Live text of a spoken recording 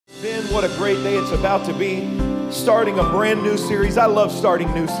been. What a great day it's about to be. Starting a brand new series. I love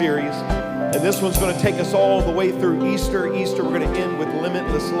starting new series. And this one's going to take us all the way through Easter. Easter, we're going to end with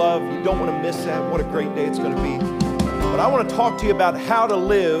limitless love. You don't want to miss that. What a great day it's going to be. But I want to talk to you about how to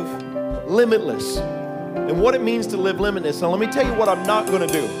live limitless and what it means to live limitless. Now, let me tell you what I'm not going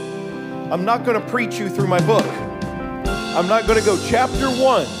to do. I'm not going to preach you through my book. I'm not going to go chapter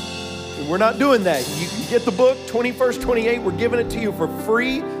 1. We're not doing that. You can get the book, 21st, 28. We're giving it to you for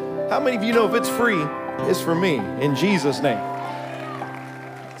free. How many of you know if it's free, it's for me, in Jesus' name.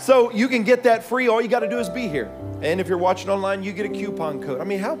 So you can get that free. All you got to do is be here. And if you're watching online, you get a coupon code. I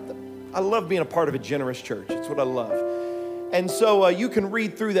mean, I love being a part of a generous church. It's what I love. And so you can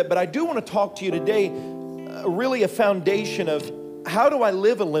read through that. But I do want to talk to you today, really a foundation of how do I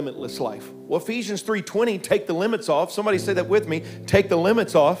live a limitless life? Well, Ephesians 3:20, take the limits off. Somebody say that with me. Take the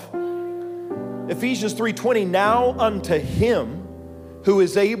limits off. Ephesians 3:20, now unto him who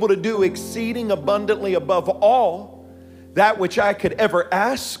is able to do exceeding abundantly above all that which I could ever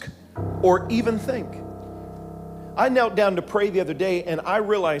ask or even think. I knelt down to pray the other day and I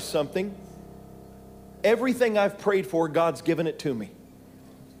realized something. Everything I've prayed for, God's given it to me.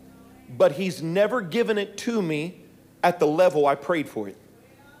 But he's never given it to me at the level I prayed for it.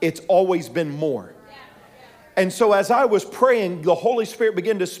 It's always been more. And so as I was praying, the Holy Spirit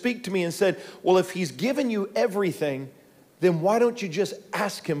began to speak to me and said, well, if he's given you everything, then why don't you just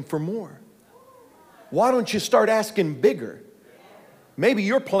ask him for more? Why don't you start asking bigger? Maybe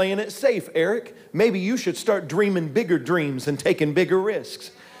you're playing it safe, Eric. Maybe you should start dreaming bigger dreams and taking bigger risks.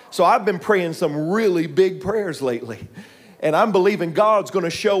 So I've been praying some really big prayers lately. And I'm believing God's going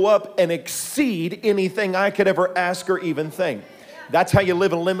to show up and exceed anything I could ever ask or even think. That's how you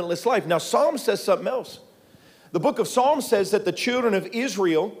live a limitless life. Now, Psalm says something else. The book of Psalms says that the children of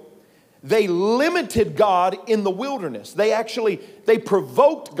Israel, they limited God in the wilderness. They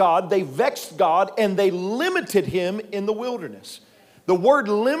provoked God, they vexed God, and they limited him in the wilderness. The word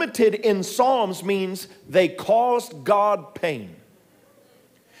limited in Psalms means they caused God pain.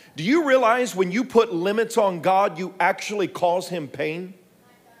 Do you realize when you put limits on God, you actually cause him pain?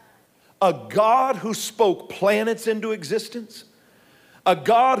 A God who spoke planets into existence, a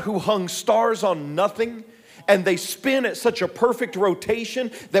God who hung stars on nothing, and they spin at such a perfect rotation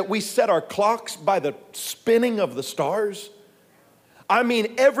that we set our clocks by the spinning of the stars. I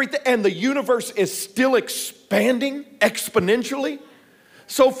mean, everything, and the universe is still expanding exponentially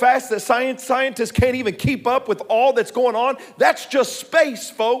so fast that scientists can't even keep up with all that's going on. That's just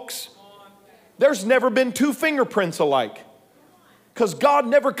space, folks. There's never been two fingerprints alike because God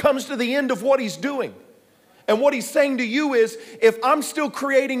never comes to the end of what he's doing. And what he's saying to you is, if I'm still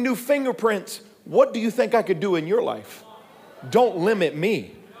creating new fingerprints, what do you think I could do in your life? Don't limit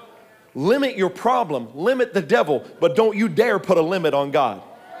me. Limit your problem. Limit the devil. But don't you dare put a limit on God.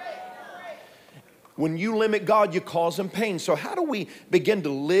 When you limit God, you cause him pain. So how do we begin to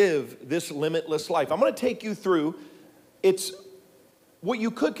live this limitless life? I'm going to take you through, it's what you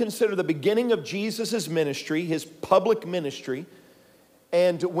could consider the beginning of Jesus' ministry, his public ministry.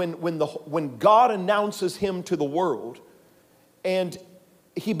 And when God announces him to the world, and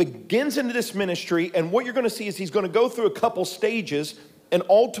he begins into this ministry, and what you're going to see is he's going to go through a couple stages, and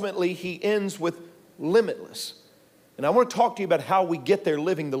ultimately he ends with limitless. And I want to talk to you about how we get there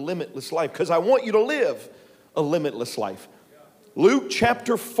living the limitless life, because I want you to live a limitless life. Luke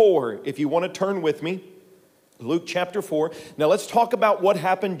chapter 4, if you want to turn with me. Luke chapter 4. Now let's talk about what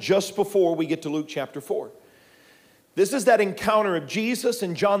happened just before we get to Luke chapter 4. This is that encounter of Jesus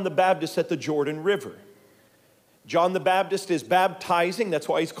and John the Baptist at the Jordan River. John the Baptist is baptizing. That's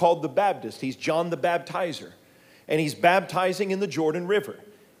why he's called the Baptist. He's John the Baptizer. And he's baptizing in the Jordan River.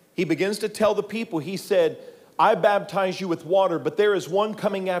 He begins to tell the people, he said, I baptize you with water, but there is one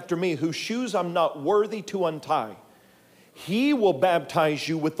coming after me whose shoes I'm not worthy to untie. He will baptize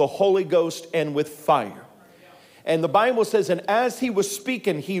you with the Holy Ghost and with fire. And the Bible says, and as he was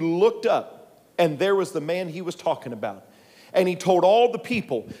speaking, he looked up, and there was the man he was talking about. And he told all the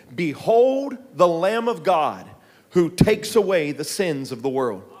people, behold the Lamb of God who takes away the sins of the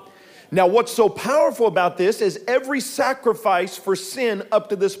world. Now, what's so powerful about this is every sacrifice for sin up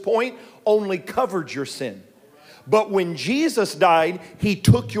to this point only covered your sin. But when Jesus died, he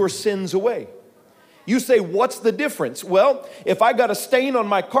took your sins away. You say, what's the difference? Well, if I got a stain on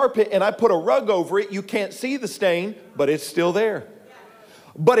my carpet and I put a rug over it, you can't see the stain, but it's still there.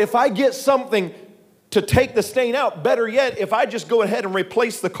 But if I get something to take the stain out, better yet, if I just go ahead and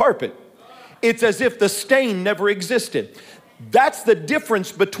replace the carpet, it's as if the stain never existed. That's the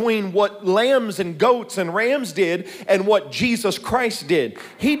difference between what lambs and goats and rams did and what Jesus Christ did.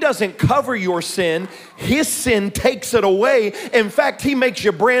 He doesn't cover your sin. His sin takes it away. In fact, he makes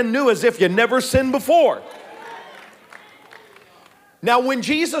you brand new as if you never sinned before. Now, when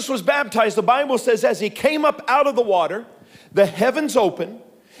Jesus was baptized, the Bible says as he came up out of the water, the heavens opened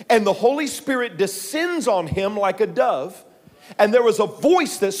and the Holy Spirit descends on him like a dove. And there was a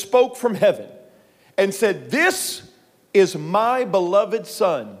voice that spoke from heaven and said, "This is my beloved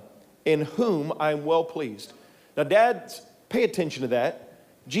Son, in whom I am well pleased." Now, dads, pay attention to that.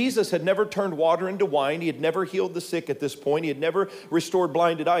 Jesus had never turned water into wine. He had never healed the sick at this point. He had never restored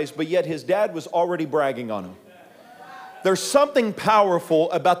blinded eyes, but yet his dad was already bragging on him. There's something powerful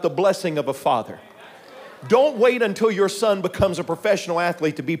about the blessing of a father. Don't wait until your son becomes a professional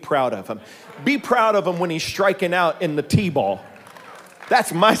athlete to be proud of him. Be proud of him when he's striking out in the T-ball.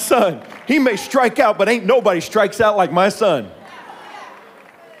 That's my son. He may strike out, but ain't nobody strikes out like my son.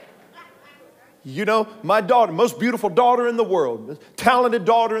 You know, my daughter, most beautiful daughter in the world, talented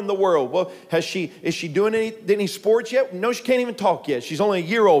daughter in the world. Well, is she doing any sports yet? No, she can't even talk yet. She's only a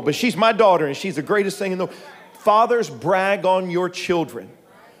year old, but she's my daughter and she's the greatest thing in the world. Fathers, brag on your children.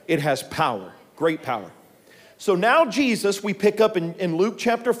 It has power, great power. So now Jesus, we pick up in Luke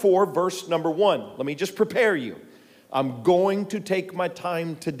chapter 4, verse number 1. Let me just prepare you. I'm going to take my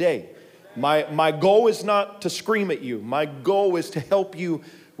time today. My goal is not to scream at you. My goal is to help you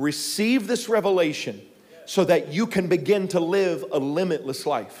receive this revelation so that you can begin to live a limitless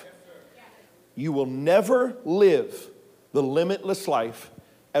life. You will never live the limitless life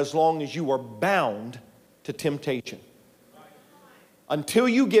as long as you are bound to temptation. Until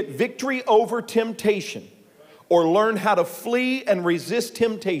you get victory over temptation or learn how to flee and resist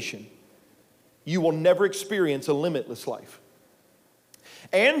temptation, you will never experience a limitless life.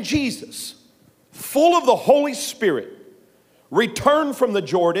 And Jesus, full of the Holy Spirit, returned from the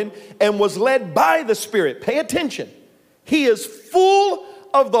Jordan and was led by the Spirit. Pay attention. He is full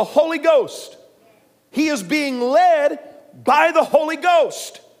of the Holy Ghost. He is being led by the Holy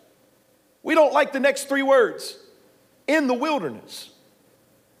Ghost. We don't like the next three words. In the wilderness.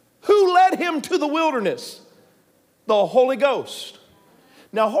 Who led him to the wilderness? The Holy Ghost.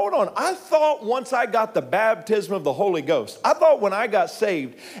 Now hold on, I thought once I got the baptism of the Holy Ghost, I thought when I got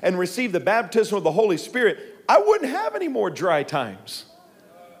saved and received the baptism of the Holy Spirit, I wouldn't have any more dry times.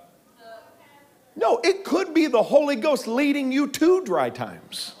 No, it could be the Holy Ghost leading you to dry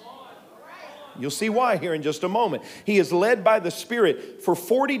times. You'll see why here in just a moment. He is led by the Spirit for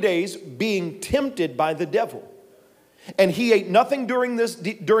 40 days being tempted by the devil. And he ate nothing during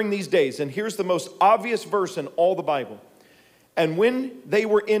these days. And here's the most obvious verse in all the Bible. And when they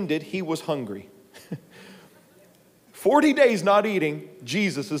were ended, he was hungry. 40 days not eating,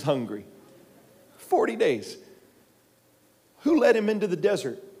 Jesus is hungry. 40 days. Who led him into the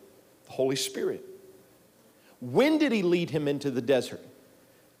desert? The Holy Spirit. When did he lead him into the desert?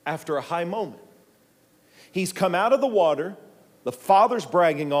 After a high moment. He's come out of the water, the Father's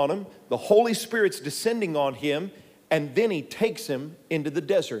bragging on him, the Holy Spirit's descending on him, and then he takes him into the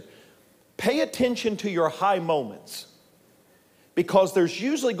desert. Pay attention to your high moments, because there's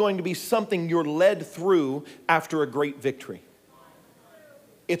usually going to be something you're led through after a great victory.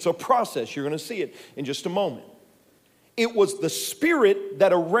 It's a process. You're going to see it in just a moment. It was the Spirit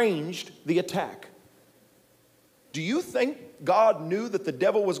that arranged the attack. Do you think God knew that the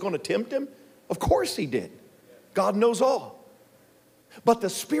devil was going to tempt him? Of course he did. God knows all. But the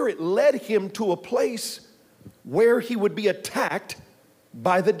Spirit led him to a place where he would be attacked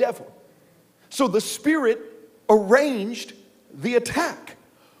by the devil. So the Spirit arranged the attack.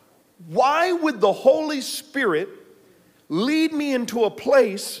 Why would the Holy Spirit lead me into a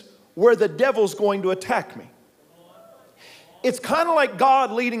place where the devil's going to attack me? It's kind of like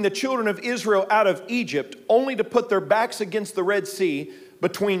God leading the children of Israel out of Egypt only to put their backs against the Red Sea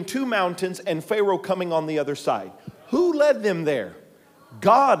between two mountains and Pharaoh coming on the other side. Who led them there?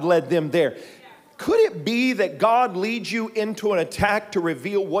 God led them there. Could it be that God leads you into an attack to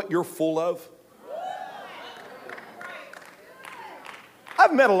reveal what you're full of?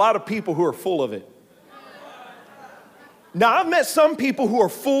 I've met a lot of people who are full of it. Now, I've met some people who are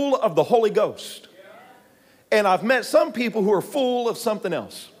full of the Holy Ghost. And I've met some people who are full of something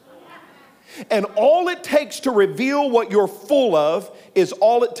else. And all it takes to reveal what you're full of is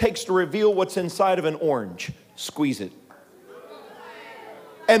all it takes to reveal what's inside of an orange. Squeeze it.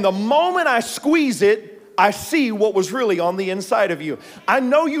 And the moment I squeeze it, I see what was really on the inside of you. I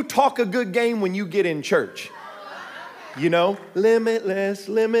know you talk a good game when you get in church. You know, limitless,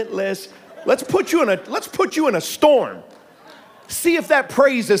 limitless. Let's put you in a storm. See if that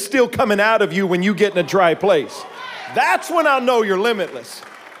praise is still coming out of you when you get in a dry place. That's when I'll know you're limitless.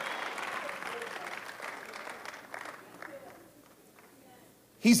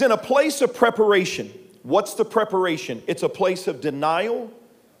 He's in a place of preparation. What's the preparation? It's a place of denial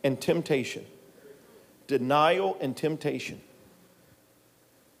and temptation. Denial and temptation.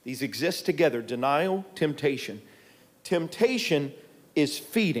 These exist together. Denial, temptation. Temptation is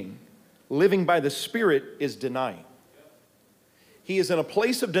feeding. Living by the Spirit is denying. He is in a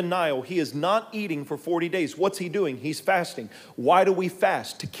place of denial. He is not eating for 40 days. What's he doing? He's fasting. Why do we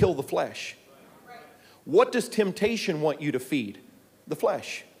fast? To kill the flesh. What does temptation want you to feed? The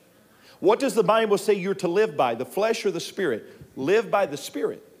flesh. What does the Bible say you're to live by? The flesh or the Spirit? Live by the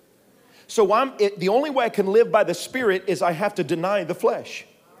Spirit. So the only way I can live by the Spirit is I have to deny the flesh.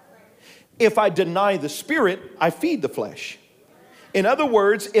 If I deny the Spirit, I feed the flesh. In other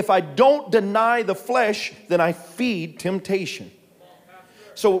words, if I don't deny the flesh, then I feed temptation.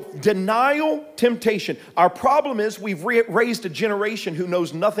 So denial, temptation. Our problem is we've raised a generation who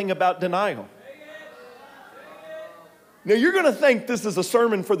knows nothing about denial. Now you're going to think this is a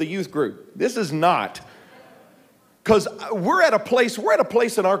sermon for the youth group. This is not. Because we're at a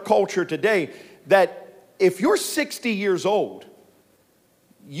place in our culture today that if you're 60 years old,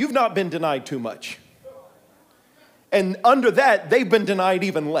 you've not been denied too much. And under that, they've been denied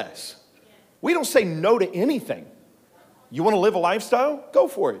even less. We don't say no to anything. You want to live a lifestyle? Go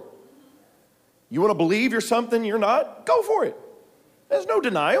for it. You want to believe you're something you're not? Go for it. There's no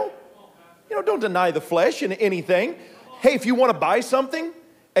denial. Don't deny the flesh in anything. Hey, if you want to buy something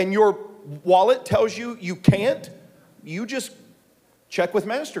and your wallet tells you you can't, you just check with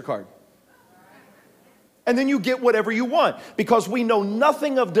MasterCard. And then you get whatever you want, because we know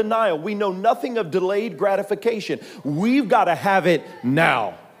nothing of denial. We know nothing of delayed gratification. We've got to have it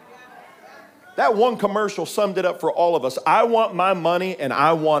now. That one commercial summed it up for all of us. I want my money and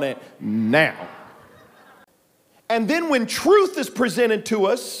I want it now. And then when truth is presented to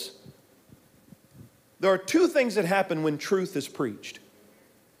us, there are two things that happen when truth is preached.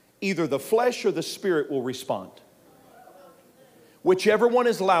 Either the flesh or the Spirit will respond. Whichever one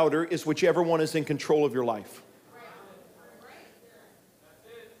is louder is whichever one is in control of your life.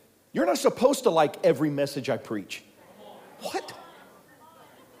 You're not supposed to like every message I preach. What?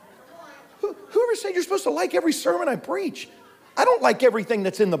 Whoever said you're supposed to like every sermon I preach? I don't like everything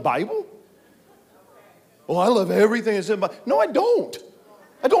that's in the Bible. Well, I love everything that's in the Bible. No, I don't.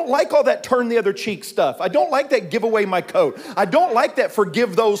 I don't like all that turn the other cheek stuff. I don't like that give away my coat. I don't like that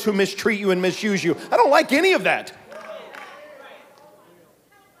forgive those who mistreat you and misuse you. I don't like any of that.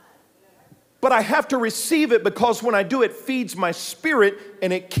 But I have to receive it, because when I do, it feeds my spirit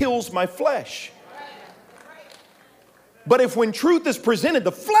and it kills my flesh. But if when truth is presented,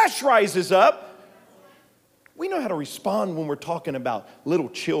 the flesh rises up, we know how to respond when we're talking about little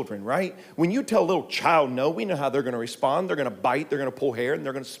children, right? When you tell a little child no, we know how they're going to respond. They're going to bite, they're going to pull hair, and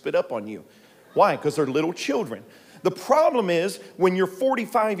they're going to spit up on you. Why? Because they're little children. The problem is when you're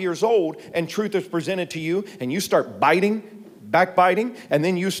 45 years old and truth is presented to you and you start backbiting, and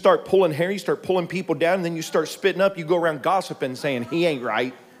then you start pulling hair, you start pulling people down, and then you start spitting up, you go around gossiping saying, he ain't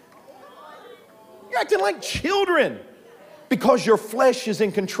right. You're acting like children because your flesh is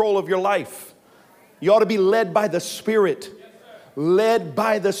in control of your life. You ought to be led by the Spirit. Led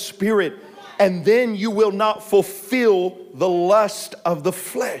by the Spirit. And then you will not fulfill the lust of the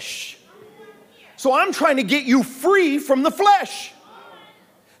flesh. So I'm trying to get you free from the flesh.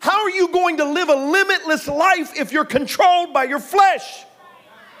 How are you going to live a limitless life if you're controlled by your flesh?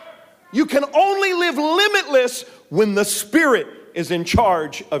 You can only live limitless when the Spirit is in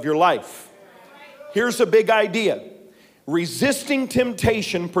charge of your life. Here's a big idea. Resisting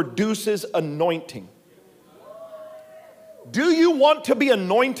temptation produces anointing. Do you want to be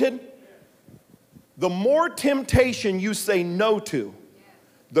anointed? The more temptation you say no to,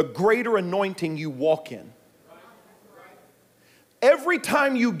 the greater anointing you walk in. Every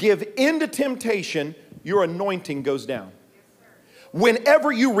time you give in to temptation, your anointing goes down.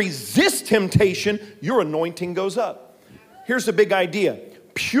 Whenever you resist temptation, your anointing goes up. Here's the big idea.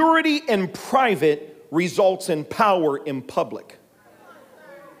 Purity in private results in power in public.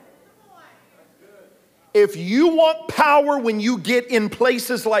 If you want power when you get in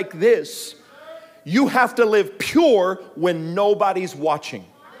places like this, you have to live pure when nobody's watching.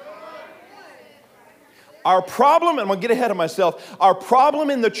 Our problem, and I'm going to get ahead of myself, our problem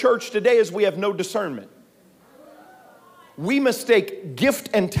in the church today is we have no discernment. We mistake gift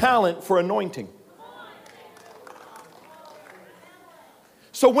and talent for anointing.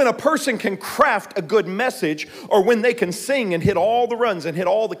 So when a person can craft a good message, or when they can sing and hit all the runs and hit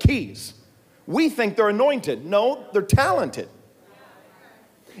all the keys, we think they're anointed. No, they're talented.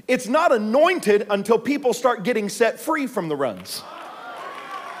 It's not anointed until people start getting set free from the runs.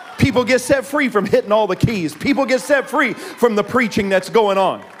 People get set free from hitting all the keys. People get set free from the preaching that's going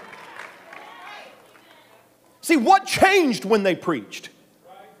on. See, what changed when they preached?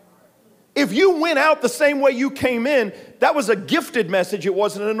 If you went out the same way you came in, that was a gifted message. It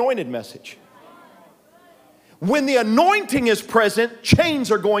wasn't an anointed message. When the anointing is present,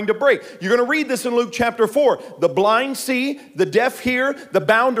 chains are going to break. You're going to read this in Luke chapter 4. The blind see, the deaf hear, the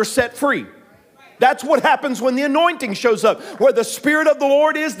bound are set free. That's what happens when the anointing shows up. Where the Spirit of the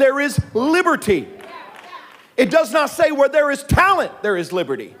Lord is, there is liberty. It does not say where there is talent, there is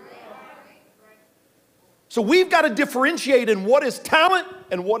liberty. So we've got to differentiate in what is talent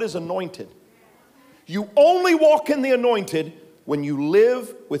and what is anointed. You only walk in the anointed when you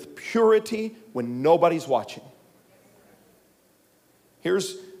live with purity when nobody's watching.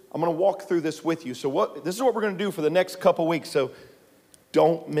 I'm going to walk through this with you. This is what we're going to do for the next couple weeks, so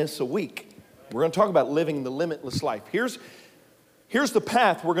don't miss a week. We're going to talk about living the limitless life. Here's the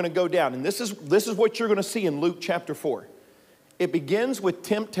path we're going to go down, and this is what you're going to see in Luke chapter 4. It begins with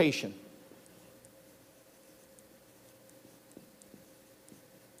temptation.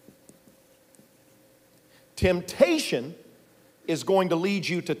 Temptation is going to lead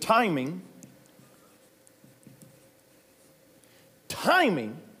you to timing.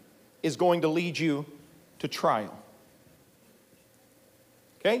 Timing is going to lead you to trial.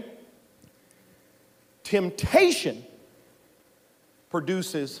 Okay? Temptation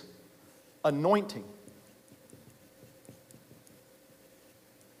produces anointing.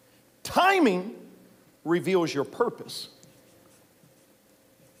 Timing reveals your purpose.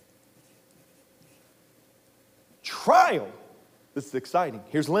 Trial, this is exciting,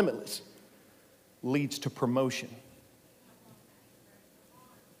 here's limitless, leads to promotion.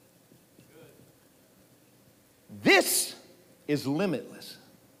 This is limitless.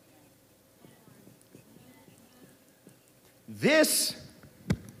 This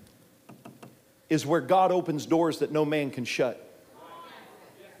is where God opens doors that no man can shut.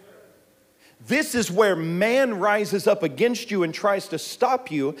 This is where man rises up against you and tries to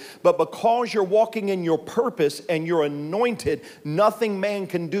stop you, but because you're walking in your purpose and you're anointed, nothing man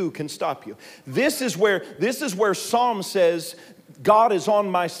can do can stop you. This is where Psalm says, God is on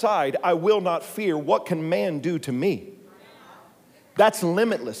my side, I will not fear. What can man do to me? That's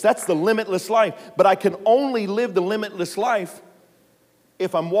limitless. That's the limitless life. But I can only live the limitless life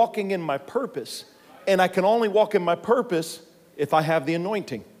if I'm walking in my purpose. And I can only walk in my purpose if I have the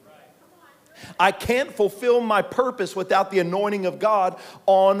anointing. I can't fulfill my purpose without the anointing of God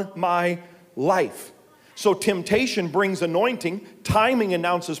on my life. So temptation brings anointing, timing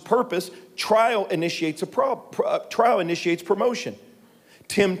announces purpose, trial initiates promotion.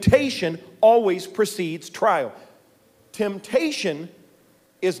 Temptation always precedes trial. Temptation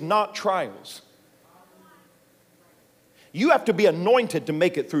is not trials. You have to be anointed to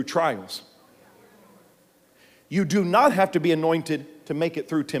make it through trials. You do not have to be anointed to make it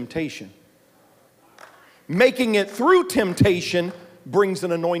through temptation. Making it through temptation brings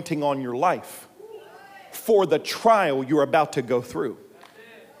an anointing on your life for the trial you're about to go through.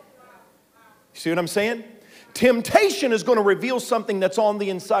 See what I'm saying? Temptation is going to reveal something that's on the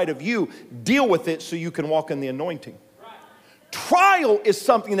inside of you. Deal with it so you can walk in the anointing. Trial is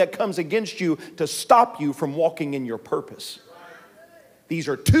something that comes against you to stop you from walking in your purpose. These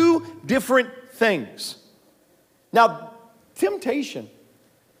are two different things. Now, temptation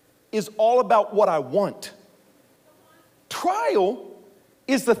is all about what I want. Trial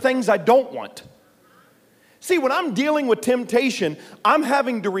is the things I don't want. See, when I'm dealing with temptation, I'm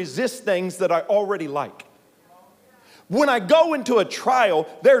having to resist things that I already like. When I go into a trial,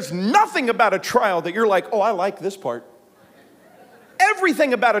 there's nothing about a trial that you're like, oh, I like this part.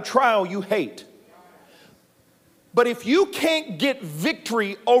 Everything about a trial you hate. But if you can't get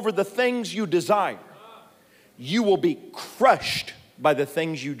victory over the things you desire, you will be crushed by the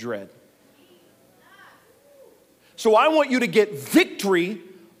things you dread. So I want you to get victory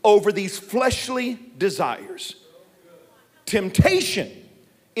over these fleshly desires. Temptation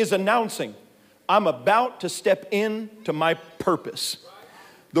is announcing, I'm about to step into my purpose.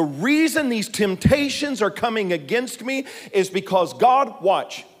 The reason these temptations are coming against me is because God,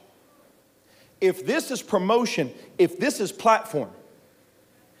 watch, if this is promotion, if this is platform,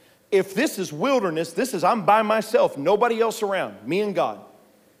 if this is wilderness, this is I'm by myself, nobody else around, me and God,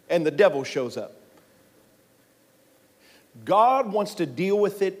 and the devil shows up. God wants to deal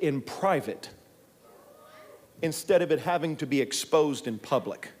with it in private instead of it having to be exposed in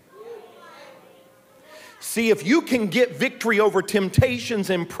public. See, if you can get victory over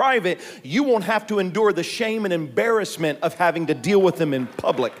temptations in private, you won't have to endure the shame and embarrassment of having to deal with them in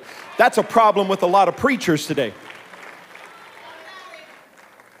public. That's a problem with a lot of preachers today.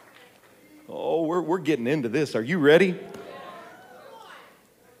 Oh, we're getting into this. Are you ready?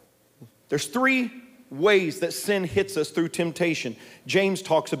 There's 3 ways that sin hits us through temptation. James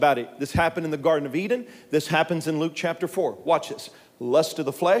talks about it. This happened in the Garden of Eden. This happens in Luke chapter 4. Watch this. Lust of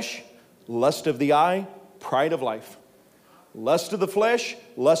the flesh, lust of the eye, pride of life. Lust of the flesh,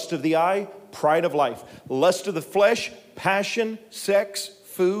 lust of the eye, pride of life. Lust of the flesh, passion, sex,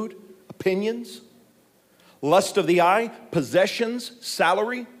 food, opinions. Lust of the eye, possessions,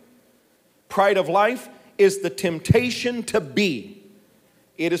 salary. Pride of life is the temptation to be.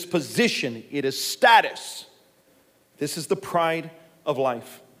 It is position. It is status. This is the pride of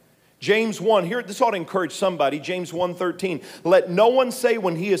life. James 1, here, this ought to encourage somebody. James 1:13. Let no one say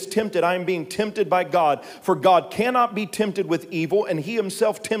when he is tempted, I am being tempted by God. For God cannot be tempted with evil, and he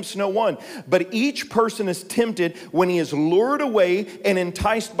himself tempts no one. But each person is tempted when he is lured away and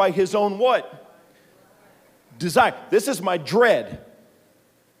enticed by his own what? Desire. This is my dread.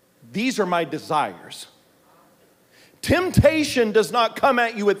 These are my desires. Temptation does not come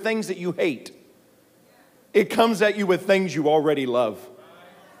at you with things that you hate. It comes at you with things you already love.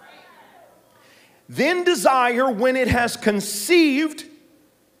 Then desire, when it has conceived,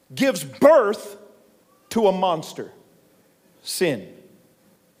 gives birth to a monster, sin.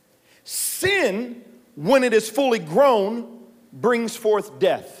 Sin, when it is fully grown, brings forth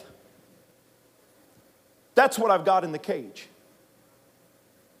death. That's what I've got in the cage.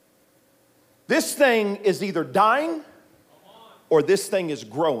 This thing is either dying or this thing is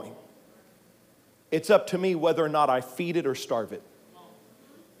growing. It's up to me whether or not I feed it or starve it.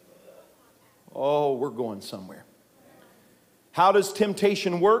 Oh, we're going somewhere. How does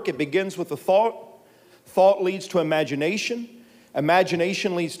temptation work? It begins with a thought. Thought leads to imagination.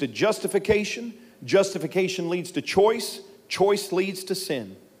 Imagination leads to justification. Justification leads to choice. Choice leads to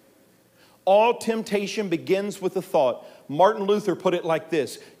sin. All temptation begins with a thought. Martin Luther put it like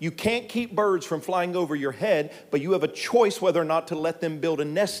this: you can't keep birds from flying over your head, but you have a choice whether or not to let them build a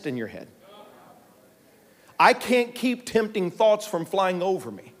nest in your head. I can't keep tempting thoughts from flying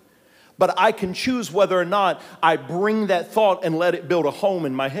over me, but I can choose whether or not I bring that thought and let it build a home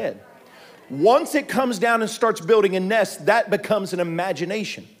in my head. Once it comes down and starts building a nest, that becomes an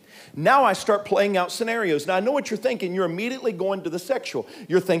imagination. Now I start playing out scenarios. Now I know what you're thinking. You're immediately going to the sexual.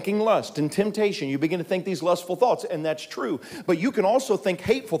 You're thinking lust and temptation. You begin to think these lustful thoughts, and that's true. But you can also think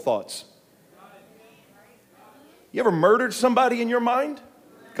hateful thoughts. You ever murdered somebody in your mind?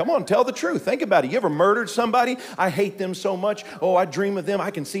 Come on, tell the truth. Think about it. You ever murdered somebody? I hate them so much. Oh, I dream of them. I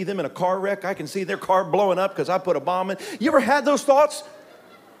can see them in a car wreck. I can see their car blowing up because I put a bomb in. You ever had those thoughts?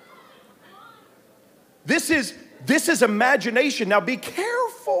 This is imagination. Now be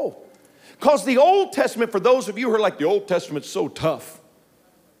careful, because the Old Testament, for those of you who are like, the Old Testament's so tough,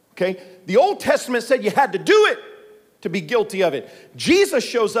 okay? The Old Testament said you had to do it to be guilty of it. Jesus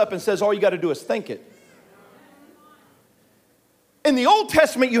shows up and says all you got to do is think it. In the Old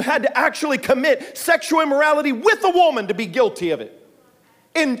Testament, you had to actually commit sexual immorality with a woman to be guilty of it.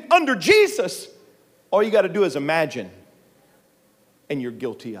 Under Jesus, all you got to do is imagine, and you're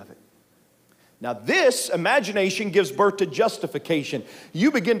guilty of it. Now this imagination gives birth to justification.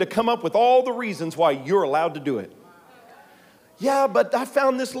 You begin to come up with all the reasons why you're allowed to do it. Yeah, but I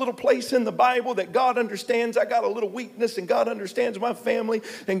found this little place in the Bible that God understands. I got a little weakness, and God understands my family,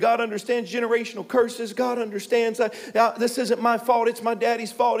 and God understands generational curses. God understands this isn't my fault. It's my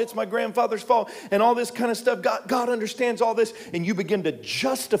daddy's fault. It's my grandfather's fault, and all this kind of stuff. God understands all this, and you begin to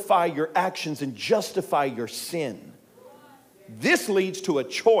justify your actions and justify your sin. This leads to a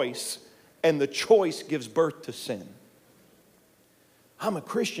choice, and the choice gives birth to sin. I'm a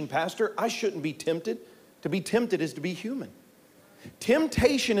Christian, Pastor. I shouldn't be tempted. To be tempted is to be human.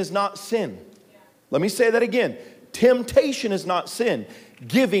 Temptation is not sin. Let me say that again. Temptation is not sin.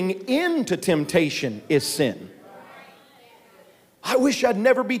 Giving in to temptation is sin. I wish I'd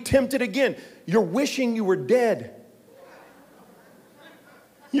never be tempted again. You're wishing you were dead.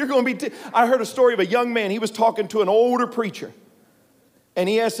 You're going to be I heard a story of a young man. He was talking to an older preacher. And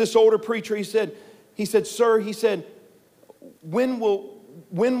he asked this older preacher, he said, sir, he said, when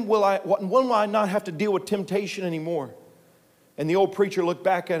will I not have to deal with temptation anymore? And the old preacher looked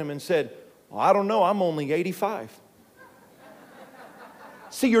back at him and said, well, I don't know, I'm only 85.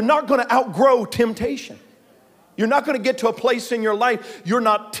 See, you're not going to outgrow temptation. You're not going to get to a place in your life you're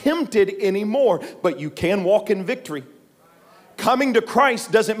not tempted anymore, but you can walk in victory. Coming to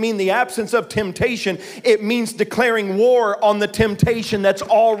Christ doesn't mean the absence of temptation. It means declaring war on the temptation that's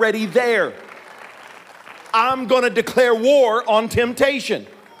already there. I'm going to declare war on temptation.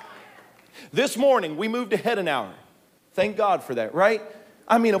 This morning, we moved ahead an hour. Thank God for that, right?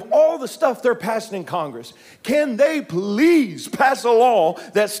 I mean, of all the stuff they're passing in Congress, can they please pass a law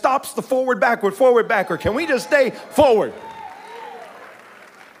that stops the forward, backward? Can we just stay forward?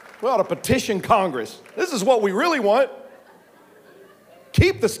 We ought to petition Congress. This is what we really want.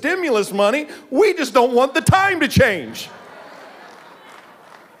 Keep the stimulus money. We just don't want the time to change.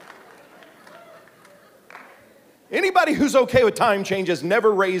 Anybody who's okay with time change has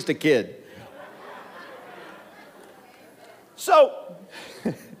never raised a kid.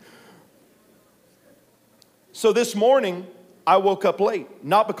 So this morning, I woke up late.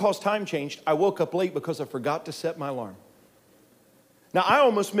 Not because time changed. I woke up late because I forgot to set my alarm. Now, I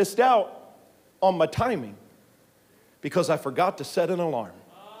almost missed out on my timing because I forgot to set an alarm.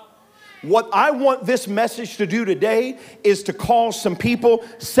 What I want this message to do today is to call some people,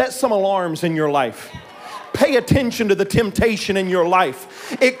 set some alarms in your life. Pay attention to the temptation in your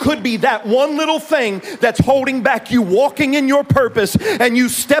life. It could be that one little thing that's holding back you walking in your purpose and you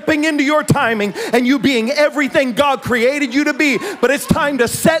stepping into your timing and you being everything God created you to be. But it's time to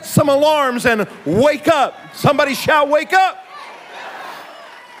set some alarms and wake up. Somebody shout, wake up.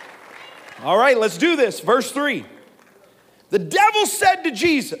 All right, let's do this. Verse 3. The devil said to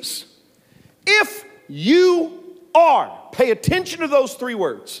Jesus, if you are, pay attention to those three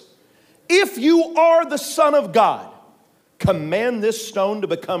words. If you are the Son of God, command this stone to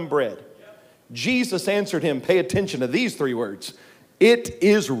become bread. Jesus answered him, pay attention to these three words. It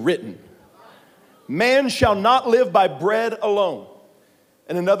is written, man shall not live by bread alone.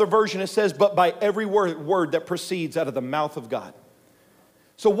 In another version it says, but by every word that proceeds out of the mouth of God.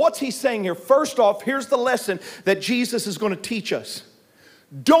 So what's he saying here? First off, here's the lesson that Jesus is going to teach us.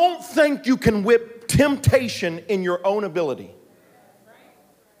 Don't think you can whip temptation in your own ability.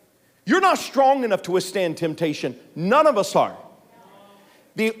 You're not strong enough to withstand temptation. None of us are.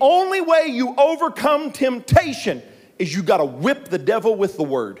 The only way you overcome temptation is you got to whip the devil with the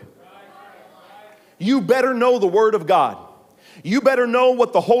word. You better know the word of God. You better know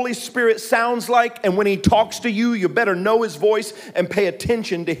what the Holy Spirit sounds like, and when he talks to you, you better know his voice and pay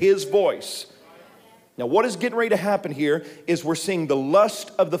attention to his voice. Now, what is getting ready to happen here is we're seeing the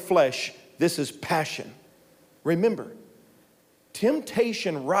lust of the flesh. This is passion. Remember,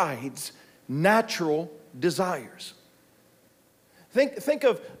 temptation rides natural desires. Think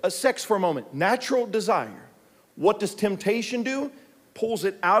of sex for a moment. Natural desire. What does temptation do? Pulls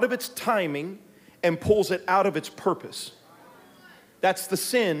it out of its timing and pulls it out of its purpose. That's the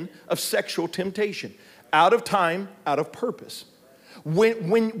sin of sexual temptation. Out of time, out of purpose.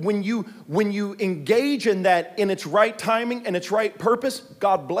 When you engage in that in its right timing and its right purpose,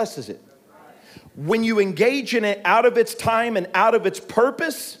 God blesses it. When you engage in it out of its time and out of its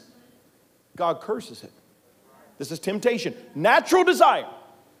purpose, God curses it. This is temptation. Natural desire.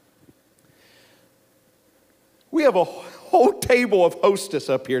 We have a whole table of hostess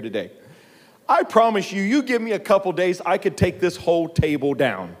up here today. I promise you, you give me a couple days, I could take this whole table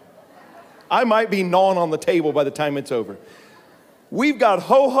down. I might be gnawing on the table by the time it's over. We've got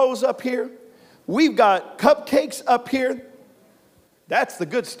ho-hos up here. We've got cupcakes up here. That's the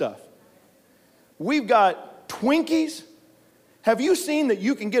good stuff. We've got Twinkies. Have you seen that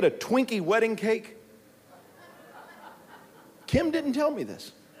you can get a Twinkie wedding cake? Kim didn't tell me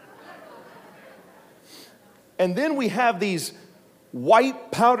this. And then we have these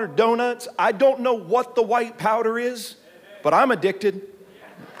white powdered donuts. I don't know what the white powder is, but I'm addicted.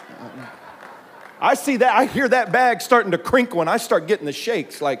 I see that, I hear that bag starting to crinkle and I start getting the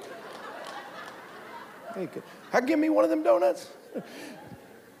shakes like, hey, give me one of them donuts.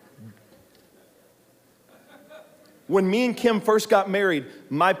 When me and Kim first got married,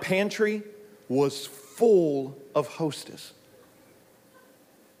 my pantry was full of Hostess.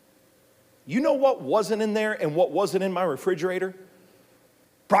 You know what wasn't in there and what wasn't in my refrigerator?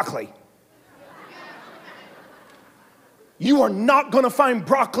 Broccoli. You are not going to find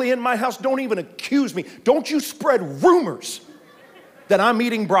broccoli in my house. Don't even accuse me. Don't you spread rumors that I'm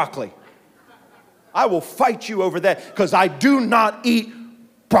eating broccoli. I will fight you over that because I do not eat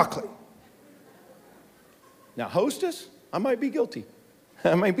broccoli. Now, Hostess, I might be guilty.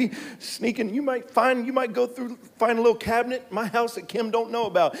 I might be sneaking. You might find a little cabinet in my house that Kim don't know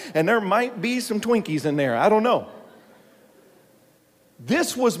about, and there might be some Twinkies in there. I don't know.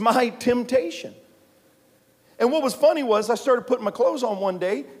 This was my temptation. And what was funny was I started putting my clothes on one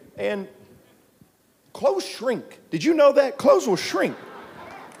day, and clothes shrink. Did you know that? Clothes will shrink.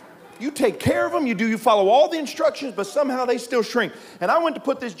 You take care of them, you follow all the instructions, but somehow they still shrink. And I went to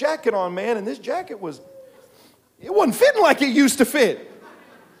put this jacket on, man, and this jacket it wasn't fitting like it used to fit.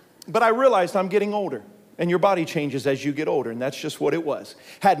 But I realized I'm getting older. And your body changes as you get older, and that's just what it was.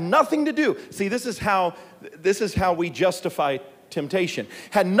 Had nothing to do, see, this is how we justify temptation.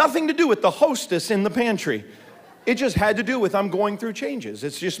 Had nothing to do with the hostess in the pantry. It just had to do with I'm going through changes.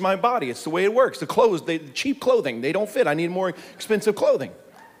 It's just my body. It's the way it works. The clothes, the cheap clothing, they don't fit. I need more expensive clothing.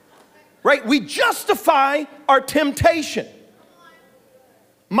 Right? We justify our temptation.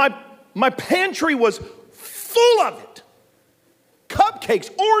 My pantry was full of it. Cupcakes,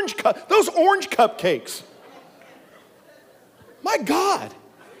 those orange cupcakes. My God.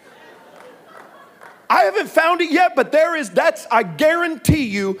 I haven't found it yet, but I guarantee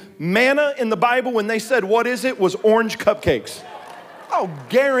you, manna in the Bible, when they said, what is it, was orange cupcakes. I'll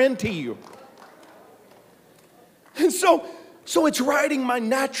guarantee you. And so it's riding my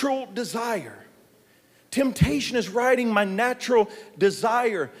natural desire. Temptation is riding my natural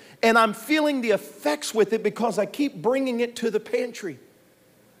desire, and I'm feeling the effects with it because I keep bringing it to the pantry.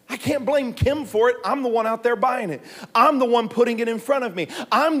 I can't blame Kim for it. I'm the one out there buying it. I'm the one putting it in front of me.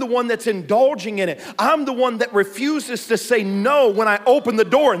 I'm the one that's indulging in it. I'm the one that refuses to say no when I open the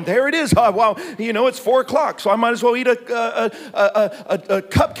door, and there it is. Oh, well, it's 4 o'clock, so I might as well eat a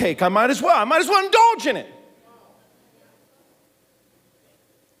cupcake. I might as well indulge in it.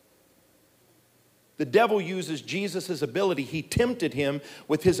 The devil uses Jesus' ability. He tempted him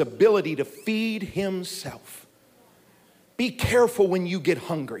with his ability to feed himself. Be careful when you get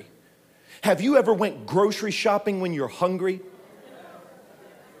hungry. Have you ever went grocery shopping when you're hungry?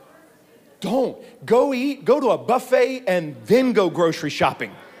 Don't. Go to a buffet and then go grocery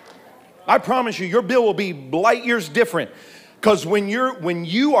shopping. I promise you, your bill will be light years different. Because when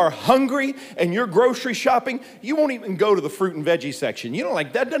you are hungry and you're grocery shopping, you won't even go to the fruit and veggie section.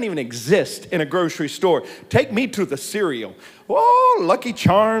 That doesn't even exist in a grocery store. Take me to the cereal. Oh, Lucky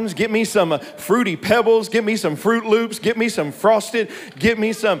Charms, get me some Fruity Pebbles, get me some Fruit Loops, get me some Frosted, get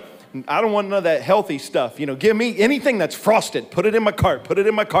me some, I don't want none of that healthy stuff. Give me anything that's frosted. Put it in my cart.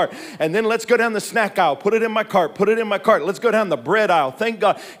 And then let's go down the snack aisle. Put it in my cart. Let's go down the bread aisle. Thank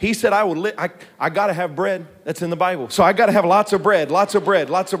God. He said I got to have bread. That's in the Bible. So I got to have lots of bread.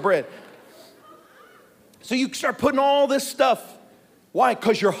 So you start putting all this stuff. Why?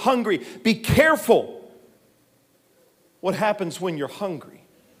 Because you're hungry. Be careful what happens when you're hungry.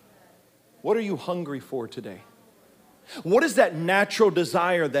 What are you hungry for today? What is that natural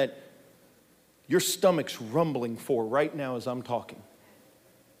desire that your stomach's rumbling for right now as I'm talking?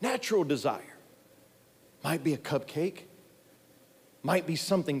 Natural desire. Might be a cupcake. Might be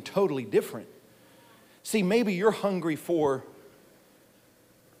something totally different. See, maybe you're hungry for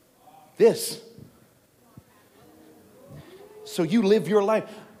this. So you live your life.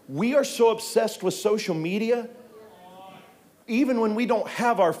 We are so obsessed with social media. Even when we don't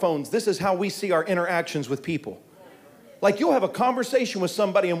have our phones, this is how we see our interactions with people. Like you'll have a conversation with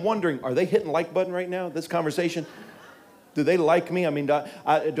somebody and wondering, are they hitting like button right now, this conversation? Do they like me?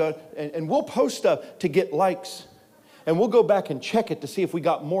 And we'll post stuff to get likes. And we'll go back and check it to see if we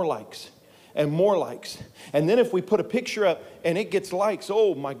got more likes and more likes. And then if we put a picture up and it gets likes,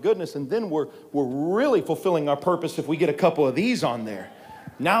 oh my goodness. And then we're really fulfilling our purpose if we get a couple of these on there.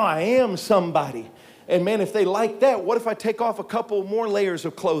 Now I am somebody. And man, if they like that, what if I take off a couple more layers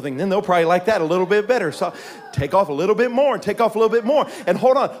of clothing? Then they'll probably like that a little bit better. So take off a little bit more and take off a little bit more. And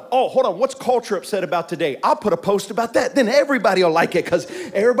hold on. What's culture upset about today? I'll put a post about that. Then everybody will like it because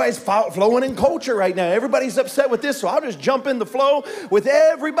everybody's flowing in culture right now. Everybody's upset with this. So I'll just jump in the flow with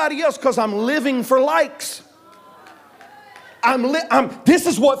everybody else because I'm living for likes. This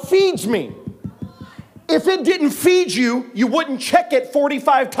is what feeds me. If it didn't feed you, you wouldn't check it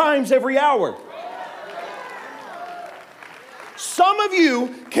 45 times every hour. Some of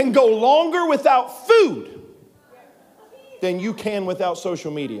you can go longer without food than you can without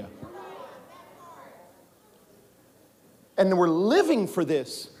social media. And we're living for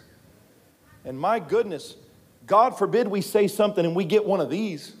this. And my goodness, God forbid we say something and we get one of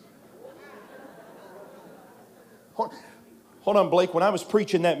these. Hold on, Blake. When I was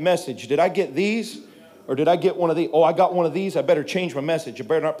preaching that message, did I get these or did I get one of these? Oh, I got one of these. I better change my message. I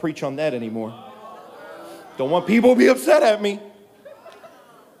better not preach on that anymore. Don't want people to be upset at me.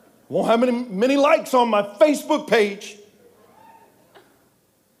 Won't have many likes on my Facebook page.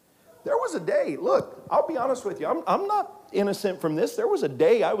 There was a day, look, I'll be honest with you. I'm not innocent from this. There was a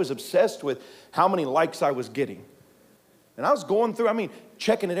day I was obsessed with how many likes I was getting. And I was going through,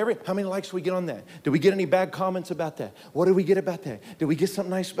 checking it how many likes did we get on that? Did we get any bad comments about that? What did we get about that? Did we get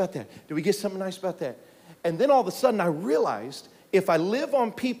something nice about that? Did we get something nice about that? And then all of a sudden I realized if I live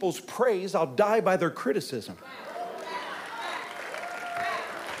on people's praise, I'll die by their criticism.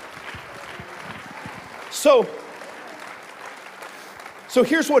 So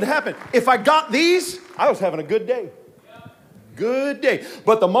here's what happened. If I got these, I was having a good day. Good day.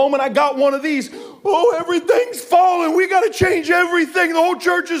 But the moment I got one of these, oh, everything's falling. We got to change everything. The whole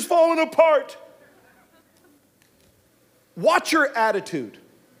church is falling apart. Watch your attitude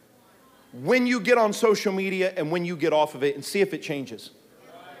when you get on social media and when you get off of it, and see if it changes.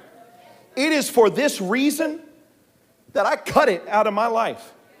 It is for this reason that I cut it out of my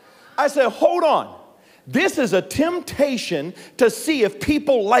life. I said, hold on. This is a temptation to see if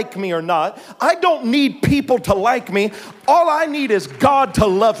people like me or not. I don't need people to like me. All I need is God to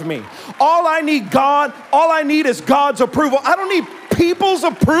love me. All I need is God's approval. I don't need people's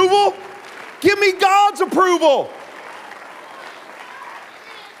approval. Give me God's approval.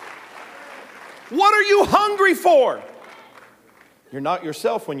 What are you hungry for? You're not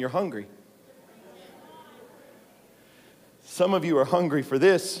yourself when you're hungry. Some of you are hungry for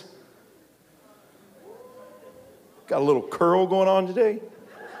this. Got a little curl going on today.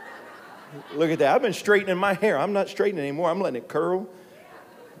 Look at that. I've been straightening my hair. I'm not straightening anymore. I'm letting it curl.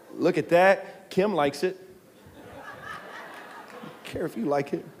 Look at that. Kim likes it. I don't care if you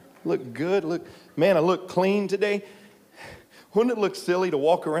like it. Look good. Look, man, I look clean today. Wouldn't it look silly to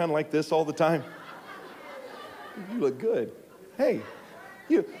walk around like this all the time? You look good. Hey,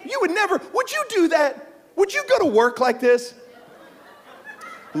 you would never, would you do that? Would you go to work like this?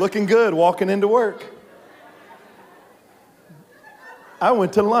 Looking good, walking into work. I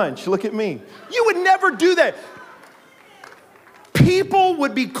went to lunch. Look at me. You would never do that. People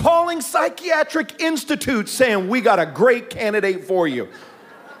would be calling psychiatric institutes saying, we got a great candidate for you.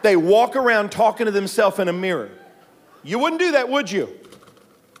 They walk around talking to themselves in a mirror. You wouldn't do that, would you?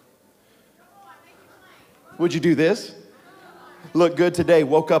 Would you do this? Look good today,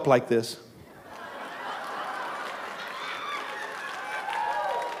 woke up like this.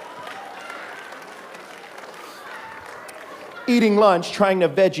 Eating lunch, trying to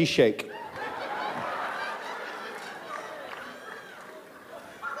veggie shake.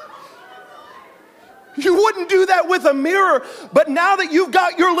 You wouldn't do that with a mirror, but now that you've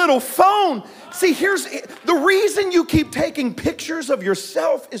got your little phone, see, here's the reason you keep taking pictures of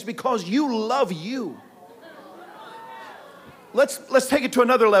yourself is because you love you. Let's take it to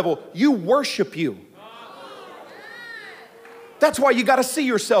another level. You worship you. That's why you got to see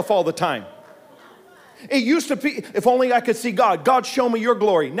yourself all the time. It used to be, if only I could see God. God, show me your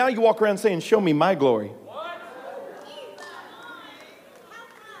glory. Now you walk around saying, show me my glory.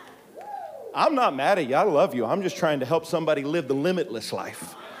 I'm not mad at you. I love you. I'm just trying to help somebody live the limitless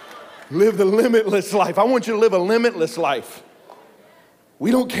life. Live the limitless life. I want you to live a limitless life.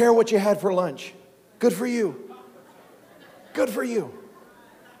 We don't care what you had for lunch. Good for you. Good for you.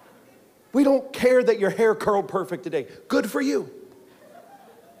 We don't care that your hair curled perfect today. Good for you.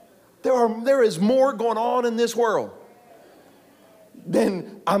 There is more going on in this world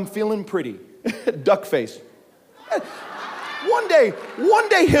than I'm feeling pretty. Duck face. One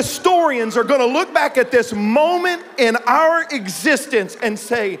day historians are going to look back at this moment in our existence and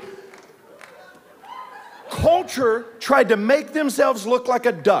say, culture tried to make themselves look like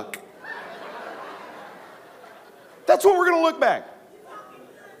a duck. That's what we're going to look back.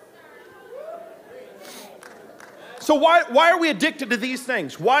 So why are we addicted to these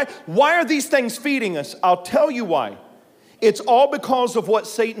things? Why are these things feeding us? I'll tell you why. It's all because of what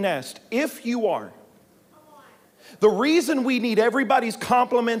Satan asked. If you are. The reason we need everybody's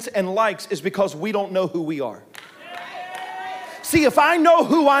compliments and likes is because we don't know who we are. See, if I know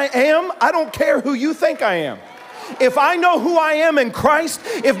who I am, I don't care who you think I am. If I know who I am in Christ,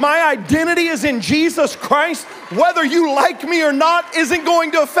 if my identity is in Jesus Christ, whether you like me or not isn't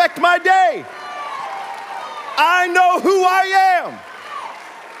going to affect my day. I know who I am.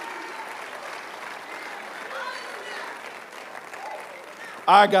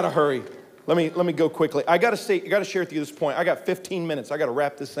 I gotta hurry. Let me go quickly. I gotta share with you this point. I got 15 minutes. I gotta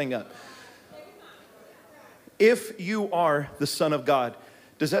wrap this thing up. If you are the Son of God,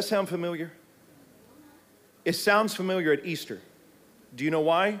 does that sound familiar? It sounds familiar at Easter. Do you know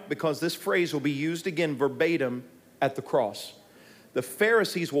why? Because this phrase will be used again verbatim at the cross. The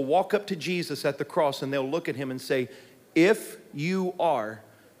Pharisees will walk up to Jesus at the cross and they'll look at him and say, if you are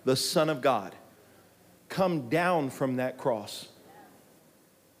the Son of God, come down from that cross.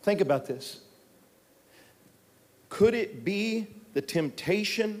 Think about this. Could it be the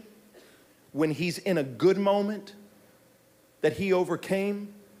temptation when he's in a good moment that he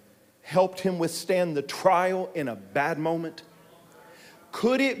overcame, helped him withstand the trial in a bad moment?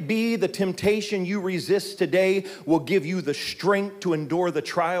 Could it be the temptation you resist today will give you the strength to endure the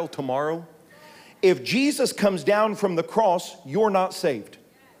trial tomorrow? If Jesus comes down from the cross, you're not saved.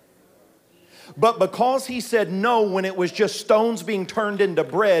 But because he said no when it was just stones being turned into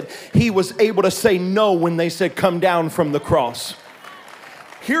bread, he was able to say no when they said, come down from the cross.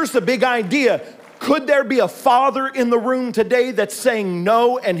 Here's the big idea. Could there be a father in the room today that's saying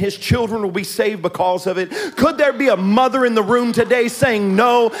no and his children will be saved because of it? Could there be a mother in the room today saying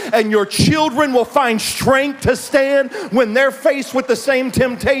no and your children will find strength to stand when they're faced with the same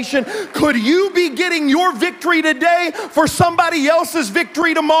temptation? Could you be getting your victory today for somebody else's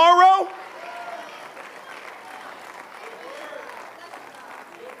victory tomorrow?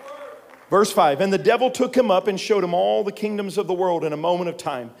 Verse 5, and the devil took him up and showed him all the kingdoms of the world in a moment of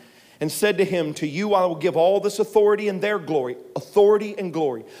time, and said to him, to you I will give all this authority and their glory. Authority and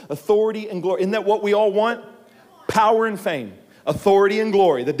glory. Authority and glory. Isn't that what we all want? Power and fame. Authority and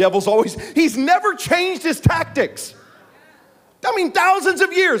glory. The devil's he's never changed his tactics. I mean, thousands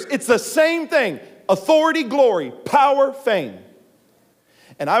of years. It's the same thing. Authority, glory, power, fame.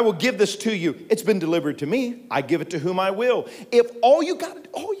 And I will give this to you. It's been delivered to me. I give it to whom I will. If all you got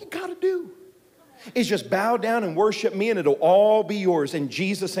to do is just bow down and worship me and it'll all be yours. And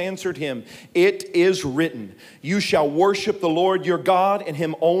Jesus answered him, it is written, you shall worship the Lord your God and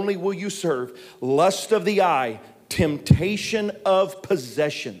him only will you serve. Lust of the eye, temptation of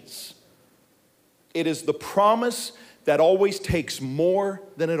possessions. It is the promise that always takes more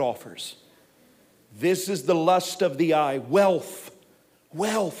than it offers. This is the lust of the eye, wealth.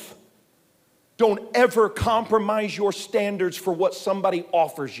 Wealth. Don't ever compromise your standards for what somebody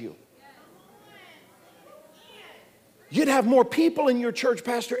offers you. You'd have more people in your church,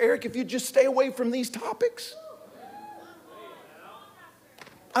 Pastor Eric, if you'd just stay away from these topics.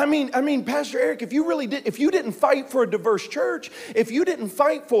 I mean, Pastor Eric, if you didn't fight for a diverse church, if you didn't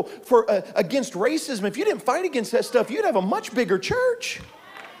fight for against racism, if you didn't fight against that stuff, you'd have a much bigger church.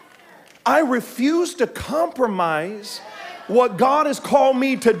 I refuse to compromise what God has called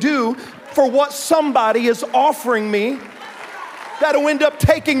me to do for what somebody is offering me that'll end up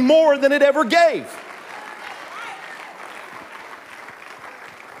taking more than it ever gave.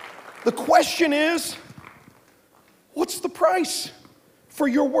 The question is, what's the price for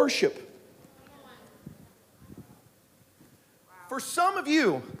your worship? For some of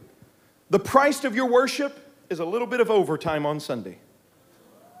you, the price of your worship is a little bit of overtime on Sunday.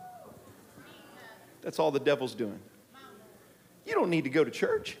 That's all the devil's doing. You don't need to go to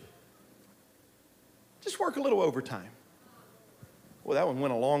church. Just work a little overtime. Well, that one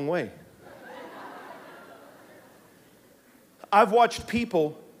went a long way. I've watched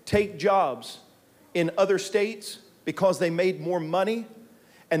people take jobs in other states because they made more money,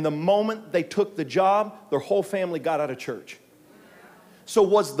 and the moment they took the job, their whole family got out of church. So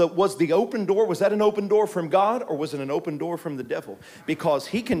was the open door, was that an open door from God, or was it an open door from the devil? Because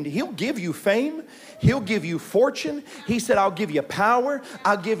he'll give you fame, he'll give you fortune. He said, I'll give you power,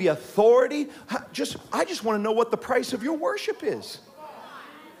 I'll give you authority. I just want to know what the price of your worship is.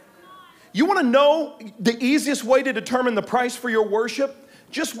 You want to know the easiest way to determine the price for your worship?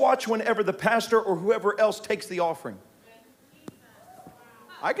 Just watch whenever the pastor or whoever else takes the offering.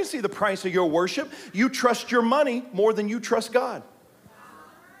 I can see the price of your worship. You trust your money more than you trust God.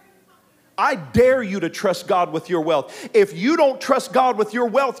 I dare you to trust God with your wealth. If you don't trust God with your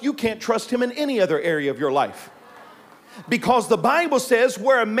wealth, you can't trust him in any other area of your life. Because the Bible says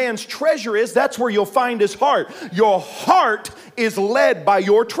where a man's treasure is, that's where you'll find his heart. Your heart is led by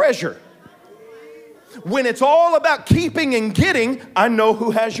your treasure. When it's all about keeping and getting, I know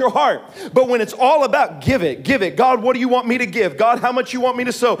who has your heart. But when it's all about give it. God, what do you want me to give? God, how much you want me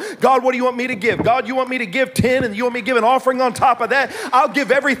to sow? God, what do you want me to give? God, you want me to give 10 and you want me to give an offering on top of that? I'll give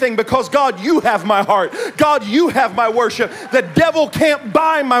everything because God, you have my heart. God, you have my worship. The devil can't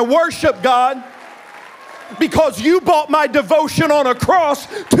buy my worship, God. Because you bought my devotion on a cross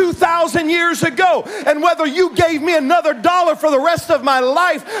 2,000 years ago. And whether you gave me another dollar for the rest of my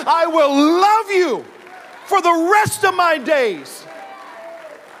life, I will love you for the rest of my days.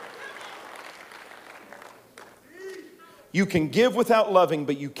 You can give without loving,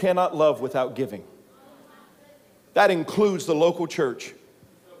 but you cannot love without giving. That includes the local church.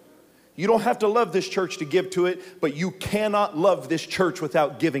 You don't have to love this church to give to it, but you cannot love this church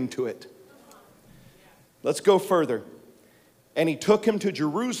without giving to it. Let's go further. And he took him to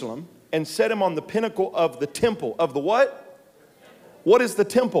Jerusalem and set him on the pinnacle of the temple. Of the what? What is the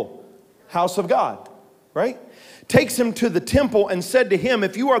temple? House of God. Right? Takes him to the temple and said to him,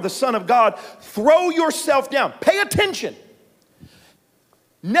 if you are the Son of God, throw yourself down. Pay attention.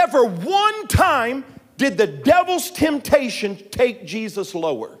 Never one time did the devil's temptation take Jesus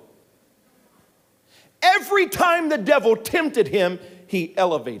lower. Every time the devil tempted him, he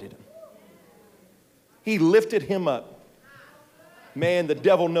elevated him. He lifted him up. Man, the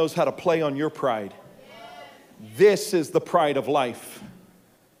devil knows how to play on your pride. This is the pride of life.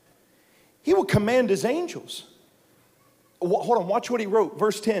 He will command his angels. Hold on, watch what he wrote.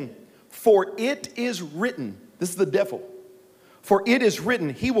 Verse 10. For it is written, this is the devil. For it is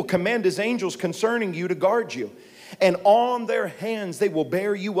written, he will command his angels concerning you to guard you. And on their hands they will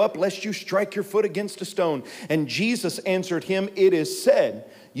bear you up, lest you strike your foot against a stone. And Jesus answered him, it is said,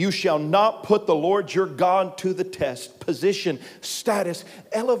 you shall not put the Lord your God to the test. Position, status,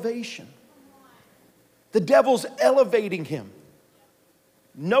 elevation. The devil's elevating him.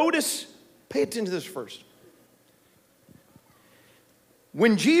 Notice, pay attention to this first.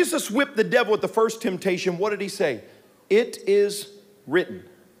 When Jesus whipped the devil at the first temptation, what did he say? It is written.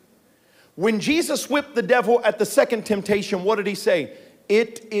 When Jesus whipped the devil at the second temptation, what did he say?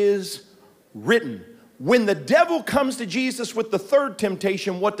 It is written. When the devil comes to Jesus with the third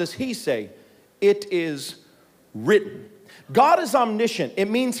temptation, what does he say? It is written. God is omniscient. It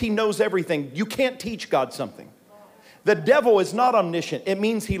means he knows everything. You can't teach God something. The devil is not omniscient. It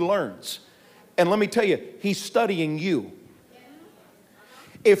means he learns. And let me tell you, he's studying you.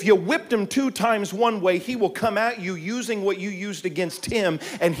 If you whipped him 2 times one way, he will come at you using what you used against him,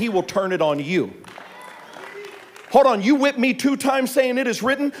 and he will turn it on you. Hold on, you whip me 2 times saying it is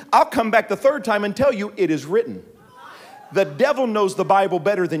written, I'll come back the 3rd time and tell you it is written. The devil knows the Bible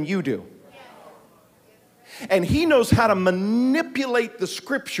better than you do. And he knows how to manipulate the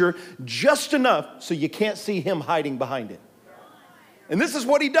scripture just enough so you can't see him hiding behind it. And this is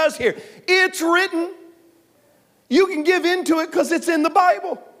what he does here. It's written. You can give into it because it's in the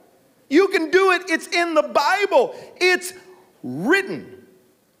Bible. You can do it. It's in the Bible. It's written.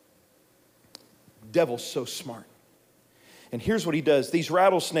 Devil's so smart. And here's what he does. These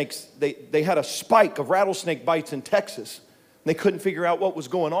rattlesnakes, they had a spike of rattlesnake bites in Texas. And they couldn't figure out what was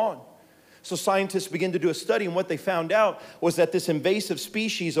going on. So scientists began to do a study, and what they found out was that this invasive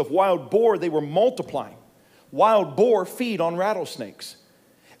species of wild boar, they were multiplying. Wild boar feed on rattlesnakes.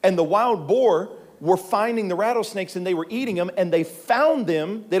 And the wild boar were finding the rattlesnakes and they were eating them, and they found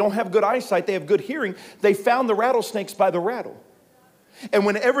them. They don't have good eyesight, they have good hearing. They found the rattlesnakes by the rattle. And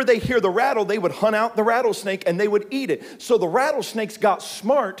whenever they hear the rattle, they would hunt out the rattlesnake and they would eat it. So the rattlesnakes got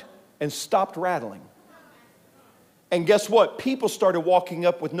smart and stopped rattling. And guess what? People started walking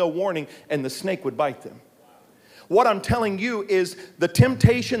up with no warning, and the snake would bite them. What I'm telling you is the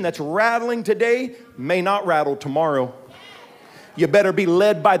temptation that's rattling today may not rattle tomorrow. You better be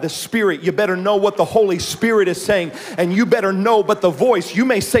led by the Spirit. You better know what the Holy Spirit is saying. And you better know but the voice. You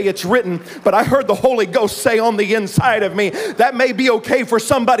may say it's written, but I heard the Holy Ghost say on the inside of me, that may be okay for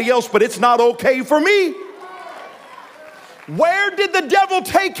somebody else, but it's not okay for me. Where did the devil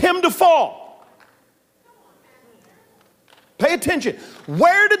take him to fall? Pay attention.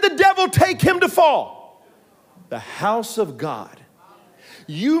 Where did the devil take him to fall? The house of God.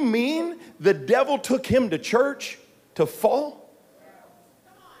 You mean the devil took him to church to fall?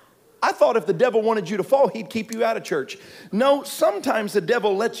 I thought if the devil wanted you to fall, he'd keep you out of church. No, sometimes the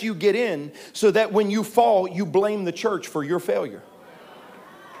devil lets you get in so that when you fall, you blame the church for your failure.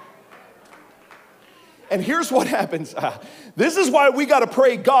 And here's what happens. This is why we got to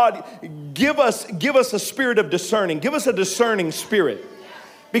pray, God, give us a spirit of discerning. Give us a discerning spirit.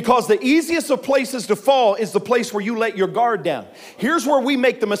 Because the easiest of places to fall is the place where you let your guard down. Here's where we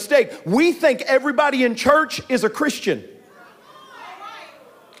make the mistake. We think everybody in church is a Christian.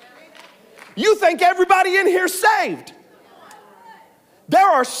 You think everybody in here is saved. There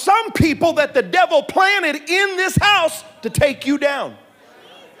are some people that the devil planted in this house to take you down.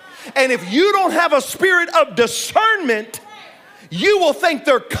 And if you don't have a spirit of discernment, you will think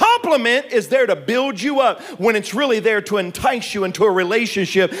their compliment is there to build you up when it's really there to entice you into a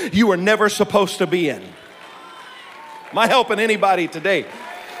relationship you were never supposed to be in. Am I helping anybody today?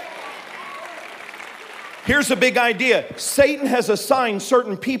 Here's a big idea. Satan has assigned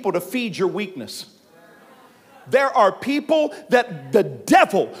certain people to feed your weakness. There are people that the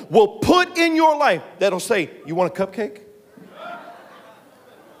devil will put in your life that'll say, you want a cupcake?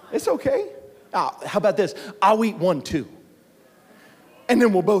 It's okay. How about this? I'll eat one too. And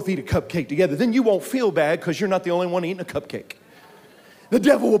then we'll both eat a cupcake together. Then you won't feel bad because you're not the only one eating a cupcake. The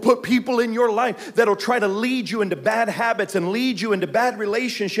devil will put people in your life that'll try to lead you into bad habits and lead you into bad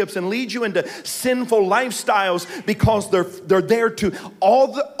relationships and lead you into sinful lifestyles because they're there to,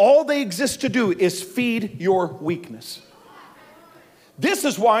 all they exist to do is feed your weakness. This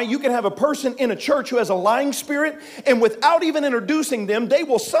is why you can have a person in a church who has a lying spirit, and without even introducing them, they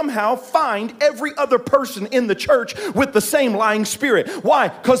will somehow find every other person in the church with the same lying spirit. Why?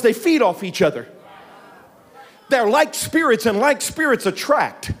 Because they feed off each other. They're like spirits, and like spirits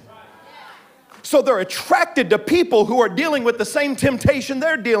attract. So they're attracted to people who are dealing with the same temptation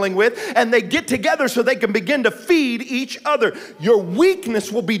they're dealing with, and they get together so they can begin to feed each other. Your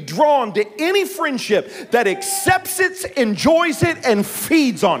weakness will be drawn to any friendship that accepts it, enjoys it, and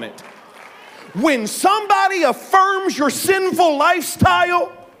feeds on it. When somebody affirms your sinful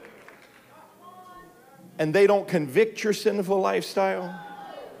lifestyle and they don't convict your sinful lifestyle,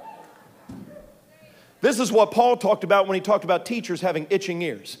 this is what Paul talked about when he talked about teachers having itching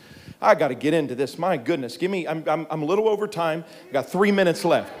ears. I got to get into this. My goodness, I'm a little over time. I got 3 minutes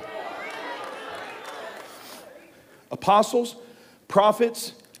left. Apostles,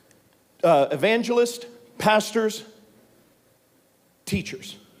 prophets, evangelists, pastors,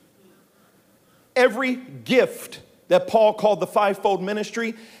 teachers. Every gift that Paul called the fivefold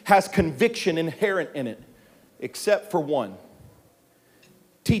ministry has conviction inherent in it, except for one: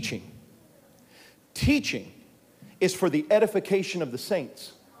 teaching. Teaching is for the edification of the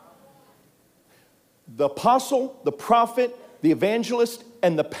saints. The apostle, the prophet, the evangelist,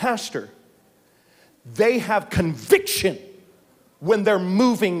 and the pastor, they have conviction when they're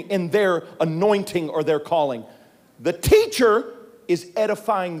moving in their anointing or their calling. The teacher is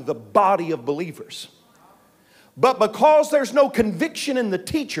edifying the body of believers. But because there's no conviction in the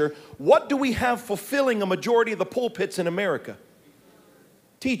teacher, what do we have fulfilling a majority of the pulpits in America?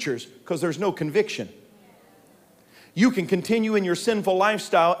 Teachers, because there's no conviction. You can continue in your sinful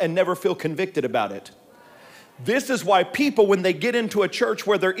lifestyle and never feel convicted about it. This is why people, when they get into a church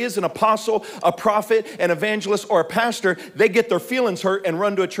where there is an apostle, a prophet, an evangelist, or a pastor, they get their feelings hurt and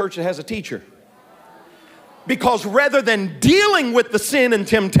run to a church that has a teacher. Because rather than dealing with the sin and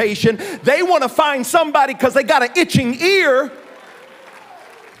temptation, they want to find somebody because they got an itching ear.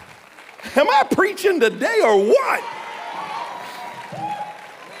 Am I preaching today or what?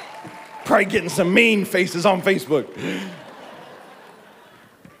 Probably getting some mean faces on Facebook.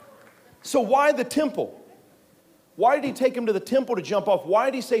 So why the temple? Why did he take him to the temple to jump off? Why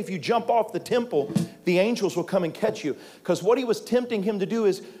did he say if you jump off the temple, the angels will come and catch you? Because what he was tempting him to do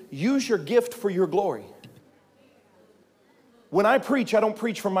is use your gift for your glory. When I preach, I don't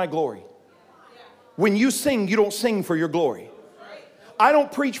preach for my glory. When you sing, you don't sing for your glory. I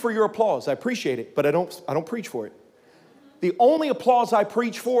don't preach for your applause. I appreciate it, but I don't preach for it. The only applause I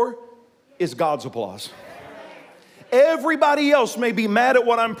preach for is God's applause. Everybody else may be mad at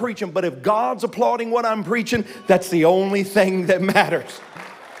what I'm preaching, but if God's applauding what I'm preaching, that's the only thing that matters.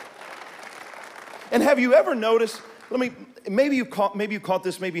 And have you ever noticed, maybe you caught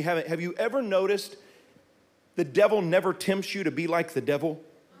this, maybe you haven't. Have you ever noticed the devil never tempts you to be like the devil?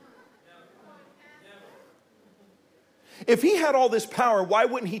 If he had all this power, why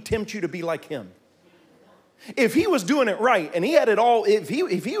wouldn't he tempt you to be like him? If he was doing it right and he had it all, if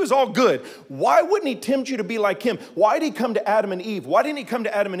he was all good, why wouldn't he tempt you to be like him? Why did he come to Adam and Eve? Why didn't he come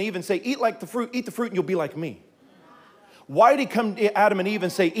to Adam and Eve and say, eat the fruit and you'll be like me? Why did he come to Adam and Eve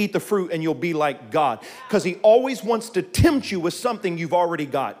and say, eat the fruit and you'll be like God? Because he always wants to tempt you with something you've already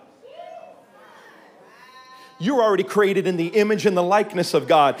got. You're already created in the image and the likeness of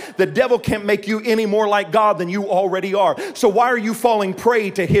God. The devil can't make you any more like God than you already are. So why are you falling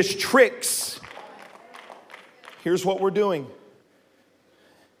prey to his tricks? Here's what we're doing.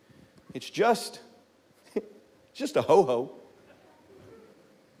 It's just a ho-ho.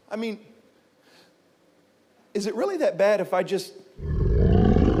 I mean, is it really that bad if I just...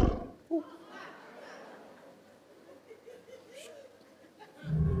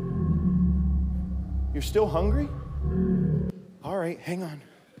 You're still hungry? All right, hang on.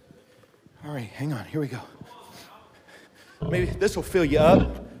 All right, hang on. Here we go. Maybe this will fill you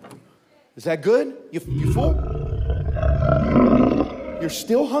up. Is that good? You full? You're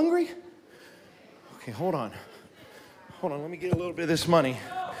still hungry? Okay, hold on. Hold on, let me get a little bit of this money.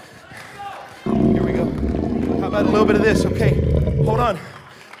 Here we go. How about a little bit of this? Okay, hold on.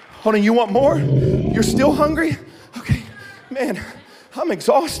 Hold on, you want more? You're still hungry? Okay, man, I'm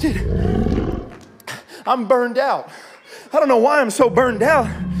exhausted. I'm burned out. I don't know why I'm so burned out.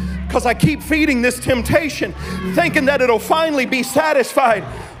 Because I keep feeding this temptation, thinking that it'll finally be satisfied.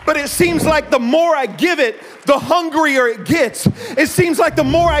 But it seems like the more I give it, the hungrier it gets. It seems like the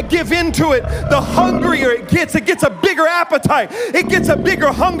more I give into it, the hungrier it gets. It gets a bigger appetite. It gets a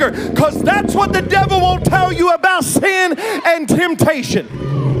bigger hunger. Because that's what the devil won't tell you about sin and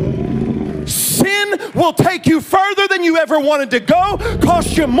temptation. Sin will take you further than you ever wanted to go,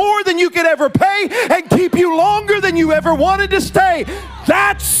 cost you more than you could ever pay, and keep you longer than you ever wanted to stay.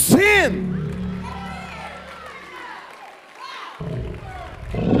 That's sin.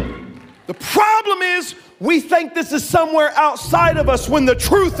 The problem is we think this is somewhere outside of us when the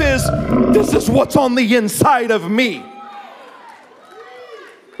truth is this is what's on the inside of me.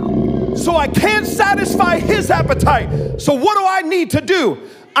 So I can't satisfy his appetite. So what do I need to do?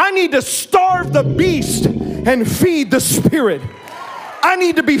 I need to starve the beast and feed the spirit. I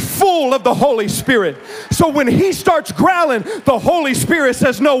need to be full of the Holy Spirit. So when he starts growling, the Holy Spirit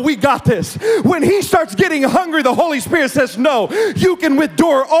says, no, we got this. When he starts getting hungry, the Holy Spirit says, no, you can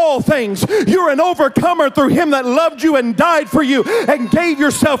endure all things. You're an overcomer through him that loved you and died for you and gave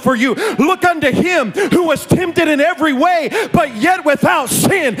yourself for you. Look unto him who was tempted in every way, but yet without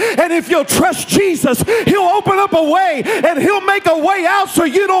sin. And if you'll trust Jesus, he'll open up a way and he'll make a way out so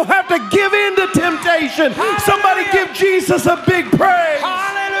you don't have to give in to temptation. Somebody give Jesus a big praise.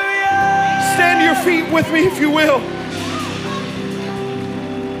 Hallelujah! Stand to your feet with me if you will.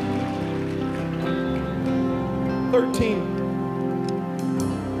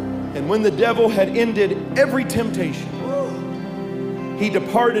 And when the devil had ended every temptation, he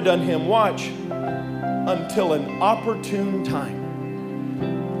departed on him, watch, until an opportune time.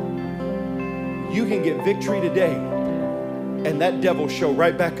 You can get victory today, and that devil show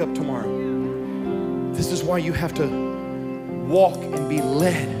right back up tomorrow. This is why you have to walk and be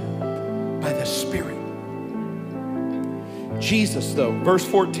led by the Spirit. Jesus, though, verse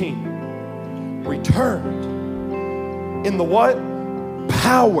 14, returned in the what?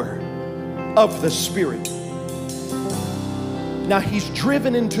 Power of the Spirit. Now he's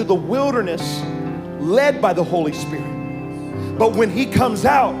driven into the wilderness led by the Holy Spirit. But when he comes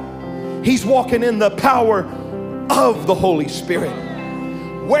out, he's walking in the power of the Holy Spirit.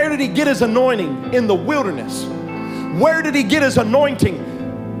 Where did he get his anointing? In the wilderness. Where did he get his anointing?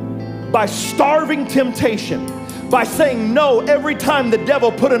 By starving temptation. By saying no every time the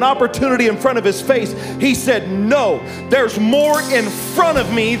devil put an opportunity in front of his face. He said, no, there's more in front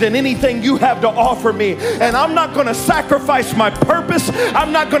of me than anything you have to offer me. And I'm not going to sacrifice my purpose.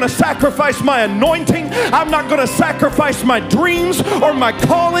 I'm not going to sacrifice my anointing. I'm not going to sacrifice my dreams or my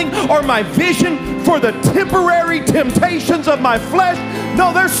calling or my vision for the temporary temptations of my flesh.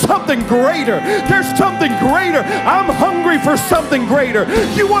 No, there's something greater. There's something greater. I'm hungry for something greater.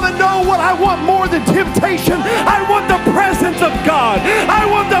 You want to know what I want more than temptation? I want the presence of God. I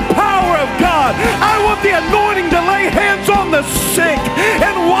want the power of God. I want the anointing to lay hands on the sick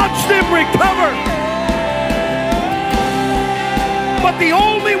and watch them recover. But the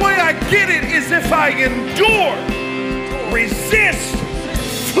only way I get it is if I endure, resist,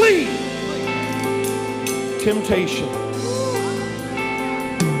 flee temptation.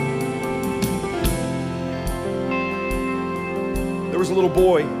 There was a little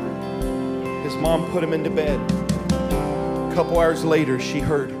boy. His mom put him into bed. A couple hours later, she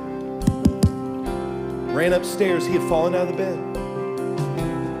heard. Ran upstairs. He had fallen out of the bed.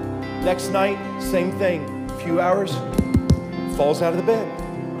 Next night, same thing. A few hours, falls out of the bed.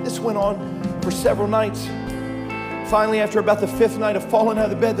 This went on for several nights. Finally, after about the 5th night of falling out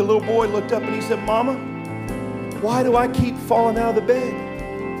of the bed, the little boy looked up and he said, Mama, why do I keep falling out of the bed?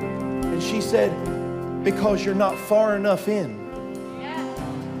 And she said, because you're not far enough in.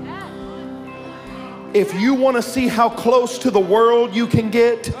 If you want to see how close to the world you can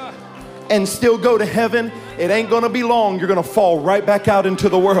get and still go to heaven, it ain't going to be long. You're going to fall right back out into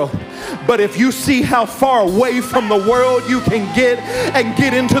the world. But if you see how far away from the world you can get and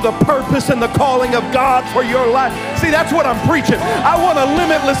get into the purpose and the calling of God for your life. See, that's what I'm preaching. I want a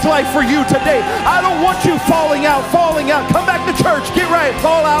limitless life for you today. I don't want you falling out. Come back to church, get right,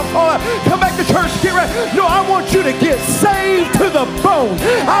 fall out. Come back to church, get right. No, I want you to get saved to the bone.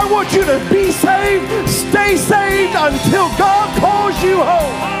 I want you to be saved, stay saved until God calls you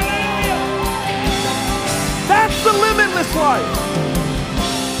home. That's the limitless life.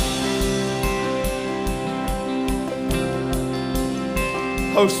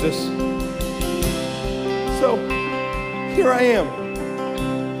 Hostess. So here I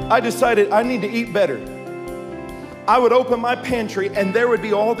am. I decided I need to eat better. I would open my pantry and there would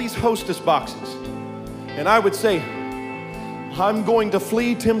be all these Hostess boxes. And I would say, I'm going to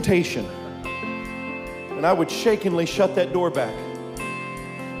flee temptation. And I would shakenly shut that door back.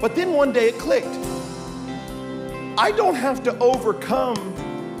 But then one day it clicked. I don't have to overcome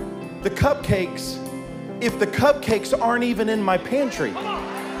the cupcakes if the cupcakes aren't even in my pantry.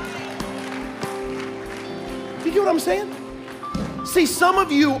 You get what I'm saying? See, some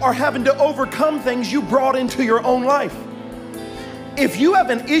of you are having to overcome things you brought into your own life. If you have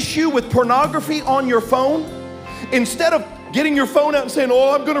an issue with pornography on your phone, instead of getting your phone out and saying,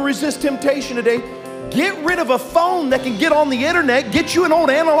 oh, I'm going to resist temptation today, get rid of a phone that can get on the internet, get you an old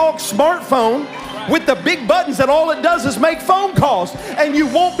analog smartphone with the big buttons that all it does is make phone calls, and you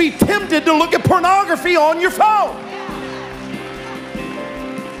won't be tempted to look at pornography on your phone.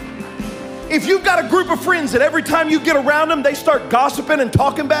 If you've got a group of friends that every time you get around them, they start gossiping and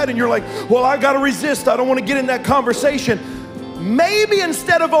talking bad, and you're like, well, I got to resist. I don't want to get in that conversation. Maybe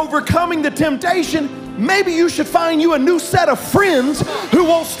instead of overcoming the temptation, maybe you should find you a new set of friends who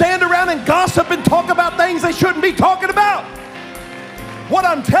won't stand around and gossip and talk about things they shouldn't be talking about. What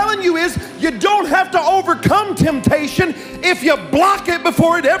I'm telling you is you don't have to overcome temptation if you block it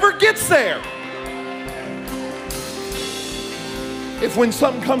before it ever gets there. If when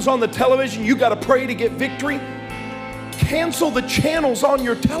something comes on the television, you got to pray to get victory, cancel the channels on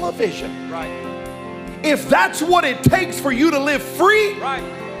your television. Right. If that's what it takes for you to live free, Right.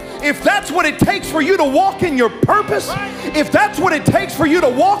 if that's what it takes for you to walk in your purpose, Right. if that's what it takes for you to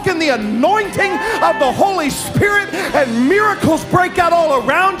walk in the anointing of the Holy Spirit and miracles break out all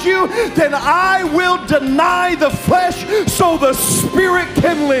around you, then I will deny the flesh so the Spirit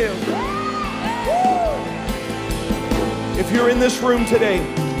can live. If you're in this room today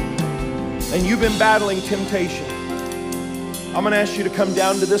and you've been battling temptation, I'm going to ask you to come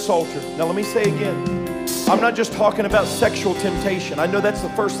down to this altar. Now let me say again, I'm not just talking about sexual temptation. I know that's the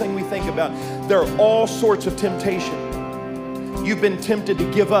first thing we think about. There are all sorts of temptation. You've been tempted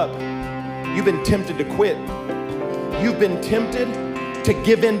to give up. You've been tempted to quit. You've been tempted to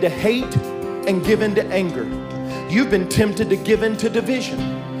give in to hate and give in to anger. You've been tempted to give in to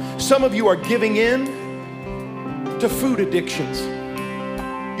division. Some of you are giving in to food addictions.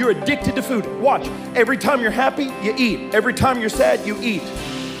 You're addicted to food. Watch, every time you're happy, you eat. Every time you're sad, you eat.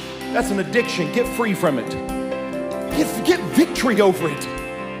 That's an addiction. Get free from it. Get victory over it.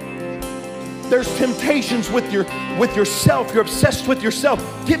 There's temptations with yourself. You're obsessed with yourself.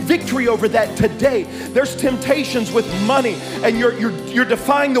 Get victory over that today. There's temptations with money, and you're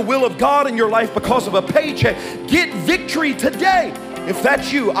defying the will of God in your life because of a paycheck. Get victory today. If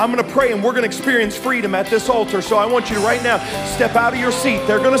that's you, I'm going to pray and we're going to experience freedom at this altar. So I want you to right now step out of your seat.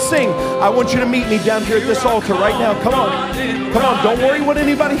 They're going to sing. I want you to meet me down here at this altar right now. Come on. Come on. Don't worry what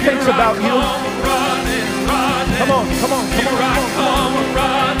anybody thinks about you. Come on. Come on. Come on. Come on. Come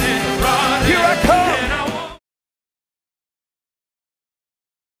on. Here I come.